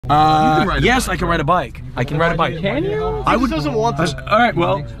Yes, I can ride a bike. I can ride a bike. Can you? I would. Doesn't want this. All right.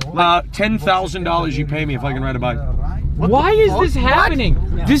 Well, $10,000 you pay me if I can ride a bike. Why is this happening?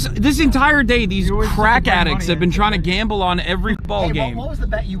 This entire day, these crack addicts have been trying to gamble on every ball game. What was the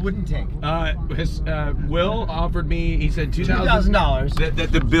bet you wouldn't take? Will offered me. He said $2,000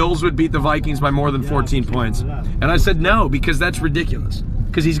 that the Bills would beat the Vikings by more than 14 points, and I said no because that's ridiculous.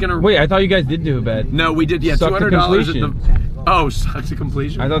 Because he's gonna. Wait, I thought you guys did do a bet. No, we did. Yeah, $200 at the. Oh, suck to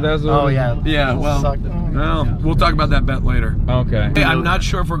completion. I thought that was. Oh yeah. Yeah. Well, we'll talk about that bet later. Okay. Hey, I'm not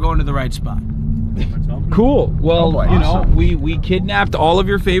sure if we're going to the right spot. Cool. Well, you know, we kidnapped all of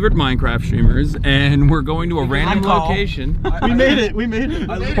your favorite Minecraft streamers, and we're going to a random location. We made it. We made it.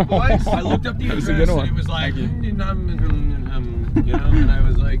 I made it, boys. I looked up the address, and it was like, you know, and I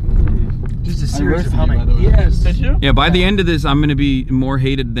was like, just a series of humming. Yes. Did you? Yeah. By the end of this, I'm gonna be more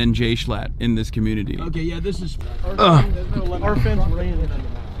hated than Jay Schlatt in this community. Okay. Yeah. This is. Our fans ran.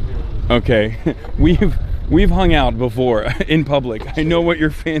 Okay. We've hung out before in public. I know what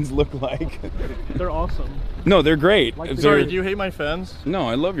your fans look like. They're awesome. No, they're great. Sorry, do you hate my fans? No,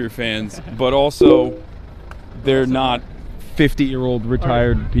 I love your fans, but also they're not 50-year-old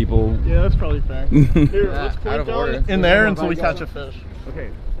retired people. Yeah, that's probably fair. Here, let's put it down in there until we catch a fish. Okay.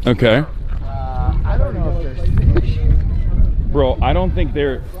 Okay. I don't know if there's fish. Bro, I don't think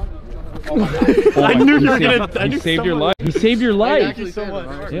they're. I knew you were gonna. He saved your life. He saved your life. Thank you so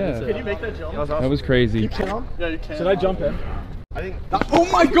much. Yeah. Can you make that jump? That was crazy. Yeah, you can. Should I jump in? I think. Oh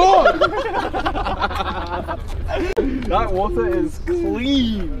my God! That water is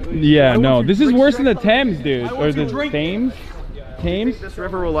clean. Yeah, no, this is worse than the Thames, dude. Or the Thames? Thames? This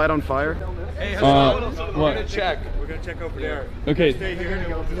river will light on fire. Hey, what? We're gonna check. We're gonna check over there. Okay. Stay here and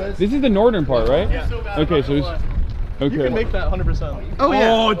go for this. This is the northern part, right? Yeah. Okay, so it's. Okay. You can make that 100%. Oh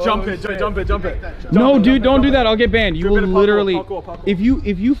yeah. Oh, jump it, jump it, jump it. No, dude, don't do that. I'll get banned. You will literally. If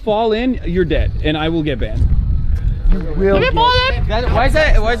you fall in, you're dead, and I will get banned. Why is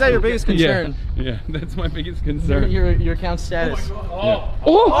that your biggest concern? Yeah, that's my biggest concern. Your account status.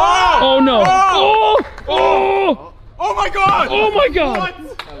 Oh no! Oh my God! Oh my God!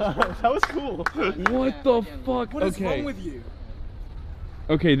 That was cool. What the fuck? What is wrong with you?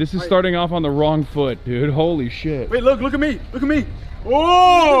 Okay, this is starting off on the wrong foot, dude. Holy shit. Wait, look at me. Look at me.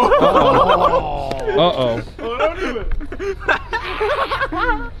 Oh! Uh-oh. Oh, don't do it.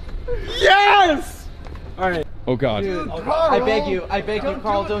 Yes! All right. Oh God. Dude, I beg you,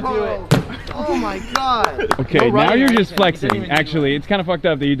 Carl, don't do it. Oh my God. Okay, now you're just flexing. Actually, it's kind of fucked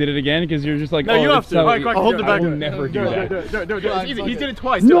up that you did it again because you're just like, no, you have to. I'll hold it back. I will never do that. It's easy. He did it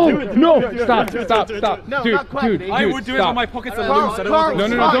twice. No, stop. No, Dude, not quite. dude, I would do it when my pockets are loose. No,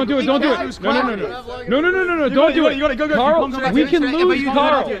 don't do it. Don't do it. No, don't do it. Carl, we can lose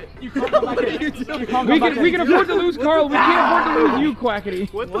Carl. We can afford to lose Carl. We can't afford to lose you, Quackity.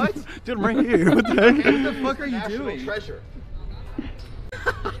 What? Dude, I'm right here. What the heck? What the fuck are you doing? Treasure.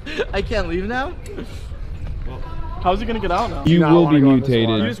 I can't leave now? How's he gonna get out now? You will be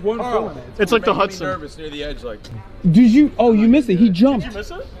mutated. You just won't film it. It's like the Hudson. Nervous near the edge, like. Did you? Oh, you missed it. He jumped. Did you miss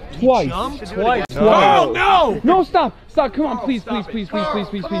it? Twice. Twice. Oh no! No, stop. Come on, please. Come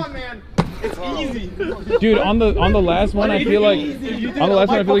on, man. It's easy. Dude, on the last one, I feel like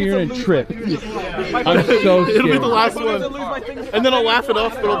you're gonna trip. I'm so scared. It'll be the last one, and then I'll laugh it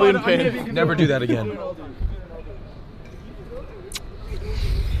off, but I'll be in pain. Never do that again.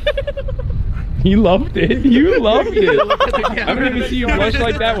 You loved it. You loved it. I don't even see you blush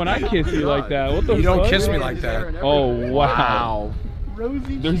like that when I kiss you like that. What the fuck? You don't kiss me like that. Oh wow.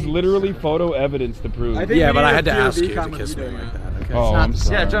 There's literally photo evidence to prove. Yeah, but I had to ask you to kiss me like that. Okay. Oh, I'm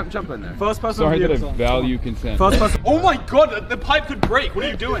sorry. Yeah, jump in there. First person. Sorry that I value consent. First person. Oh my God, the pipe could break. What are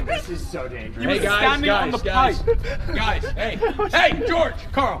you doing? This is so dangerous. Hey guys, guys, hey, George,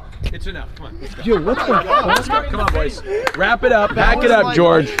 Carl, it's enough. Come on. Yo, what the fuck? Come on, boys. Wrap it up. Back it up,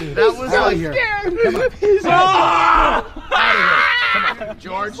 George. That was like Come on. Out of here. Come on,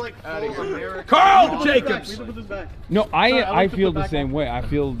 George. Out of here. Carl Jacobs. No, I feel the same way. I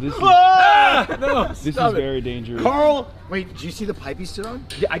feel this is No, this is very dangerous. Carl. Wait, did you see the pipe he stood on?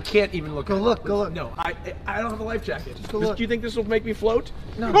 Yeah, I can't even look. Go look. No, I don't have a life jacket. Go look. Do you think this will make me float?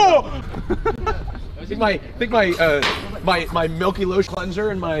 No. Oh! I think my Milky Lotion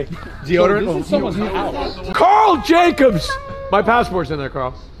cleanser and my deodorant. This is someone's house. Carl Jacobs. My passport's in there,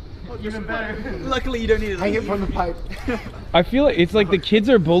 Carl. Even better. Luckily, you don't need to hang it from the pipe. I feel like it's like the kids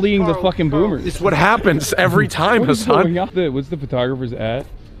are bullying the fucking boomers. It's what happens every time, Hassan. What's the photographer's at?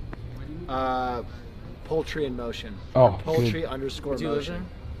 Poultry in motion. Oh, Poultry _ motion.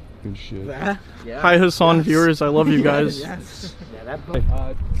 Good shit. Hi Hasan viewers, I love you guys.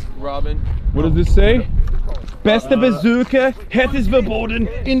 Robin. What does this say? Beste bezoeker, het is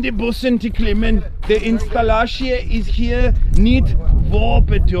verboden in de bussen te klimmen. De installatie is hier niet voor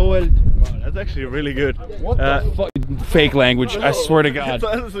bedoeld. Wow, that's actually really good. What the fuck? Fake language, I swear to God. It's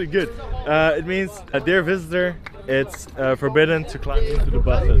honestly good. It means, dear visitor, it's forbidden to climb into the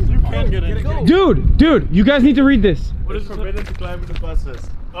buses. You can get in. Dude, you guys need to read this. What is forbidden to climb into buses?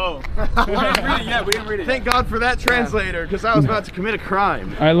 Oh. We didn't read it yet. We didn't read it. Thank God for that translator, because I was about to commit a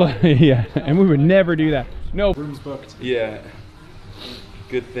crime. Yeah, and we would never do that. No. Room's booked. Yeah.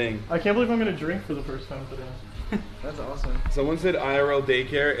 Good thing. I can't believe I'm gonna drink for the first time today. That's awesome. Someone said IRL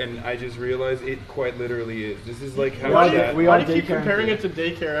daycare, and I just realized it quite literally is. This is like how Why do you keep comparing it to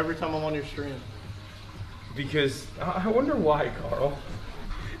daycare every time I'm on your stream? Because I wonder why, Carl.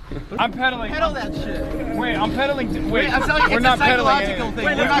 I'm pedaling. Pedal that shit. Wait, I'm pedaling. Wait, I'm telling you, we're it's not a psychological thing.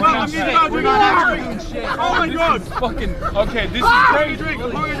 We're not doing shit. We're not actually doing shit. Oh my God! Fucking okay. This is crazy.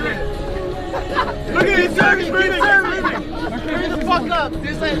 Look at it, he's breathing. Hurry the fuck up.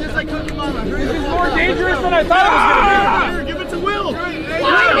 This is like Cookie Mama. This is more dangerous than I thought it was gonna Here, give it to Will.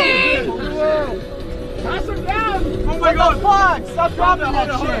 Why me? Pass him down. Oh What my God! the fuck? Stop dropping that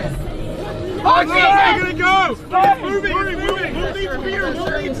shit. Oh, Jesus! We're gonna go! Stop moving! Moving! Hold these spears!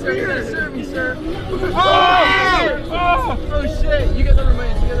 Hold these spears! Serve me, sir. Oh! Oh shit! You get the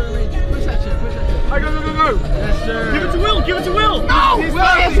remains. You get the remains. Push that shit. Push that shit. I go! Yes, sir. Give it to Will! Give it to Will! No! Will,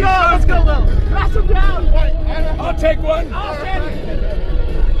 let's go! Let's go, Will. Pass him down. I'll take one. I'll take it.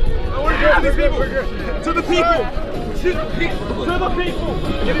 We're good. To the people! To the people! To the people!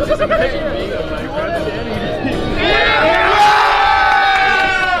 Give it to the people!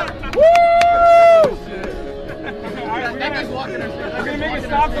 I'm gonna make a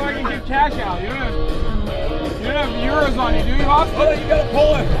stop so I can give cash out. You don't have euros on you, do you, Austin? Oh, you gotta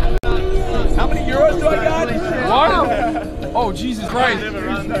pull it. How many euros do I got? What? Oh, Jesus Christ.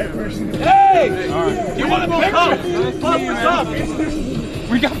 Hey! You want a picture?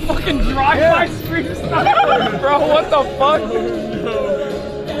 We got fucking drive-by street stuff. Bro, what the fuck?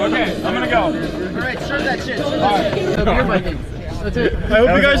 Okay, I'm gonna go. Alright, serve that shit. Serve that shit. Beer Vikings. That's it. I hope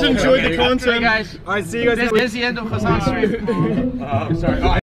you guys enjoyed the content. Guys. Alright, see you guys. This is the end of Hasan's stream. Sorry.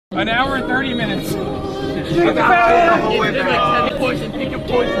 An hour and 30 minutes. Pick your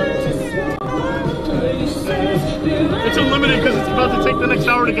poison. It's unlimited because it's about to take the next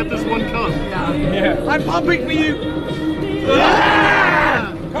hour to get this one cup. Yeah. I'm pumping for you.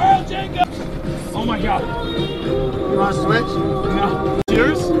 Carl Jacobs. Oh my God. You want to switch? No.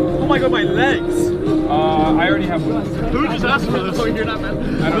 Yours? Oh my God, my legs. I already have one. Who just asked for this? You're not mad.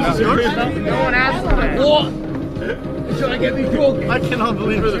 I don't This is know. yours? No one asked for that. What? Should I get me drunk? I cannot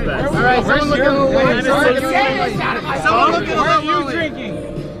believe we're the best. Alright, someone look at the Someone look at the What are you drinking?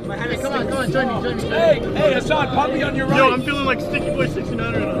 Hey, come on, join me. Hey, Hassan, pump me on your right. Yo, I'm feeling like Sticky Boy 69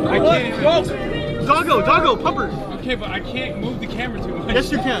 right now. I can't Go. Doggo, pumper. Okay, but I can't move the camera too much.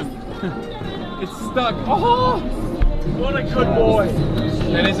 Yes, you can. It's stuck. Oh! What a good boy.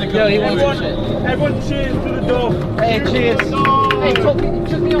 That is a good Yo, he boy. wants shit. Everyone cheers to the dog. Hey, cheers. Hey, took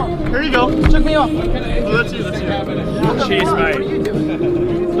me off. Here you go. Took me off. Oh, that's you. Cheers, What are mate. you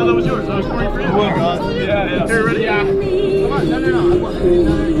doing? No, that was yours. I was pouring for you. Oh my God. Yeah. Here, ready? Yeah. Come on, no.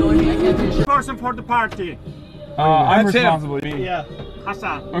 Join me. I can't do shit. Person for the party. I'm That's him. responsible. Me. Yeah.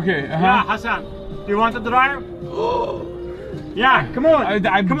 Hassan. Okay, Yeah, Hassan. Do you want to drive? Yeah, come on.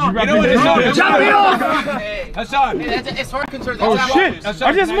 Come on. You know what? Jump me off! Hassan. It's hard concern. Oh shit! Hassan,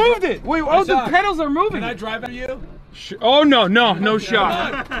 I just can I- moved it. Wait, oh, the Hassan, pedals are moving. Can I drive at you? Oh no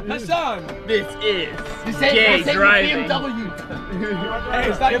shot. Hassan. You say driving. BMW.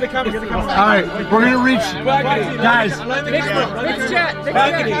 Hey, stop. Get the camera. Alright, we're gonna reach. Guys. Fix chat.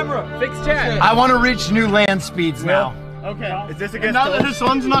 Fix chat. I want to reach new land speeds now. Okay. Is this against now that his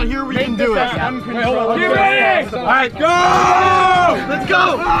son's not here, we can do it. Wait, hold on. Get ready! All right, go! Let's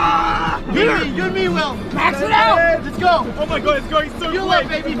go! You and me, Will. Max it out! Let's go! Oh my God, it's going so Fuel quick.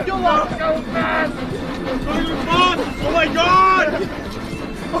 up, baby! Fuel up! Go fast! Oh my God!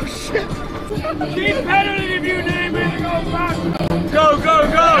 Oh shit! Keep pedaling if you need me to go fast. Go! Go!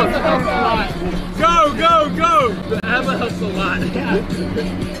 I'm a hustle lot.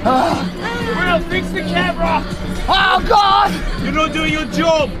 Will, fix the camera. Oh god! You're not doing your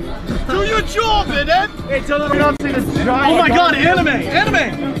job. Do your job, man! Hey, tell them. Not see this Oh my God, anime!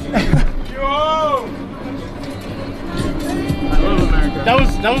 Yo! That was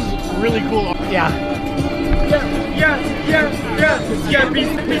really cool. Yeah. Yeah.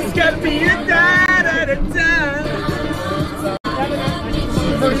 It's gotta be a dad at a time.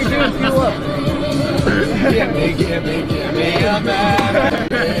 What are you doing? Fuel up. Yeah, make it.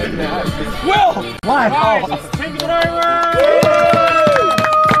 drive. Take the driver!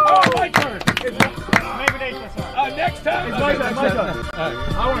 Oh, my turn. Next time. It's my turn.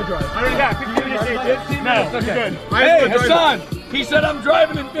 I want to drive. I already got 15 minutes. 15 minutes. Okay. Good. Hey, Hassan, he said I'm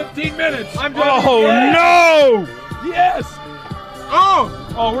driving in 15 minutes. I'm driving. Oh no! Yes.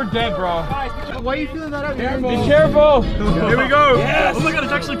 Oh, we're dead, bro. Why are you feeling that out? Be careful. Here we go. Yes. Oh my god,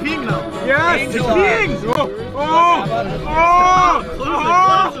 it's actually peeing now. Yes. Angel It's peeing. Oh.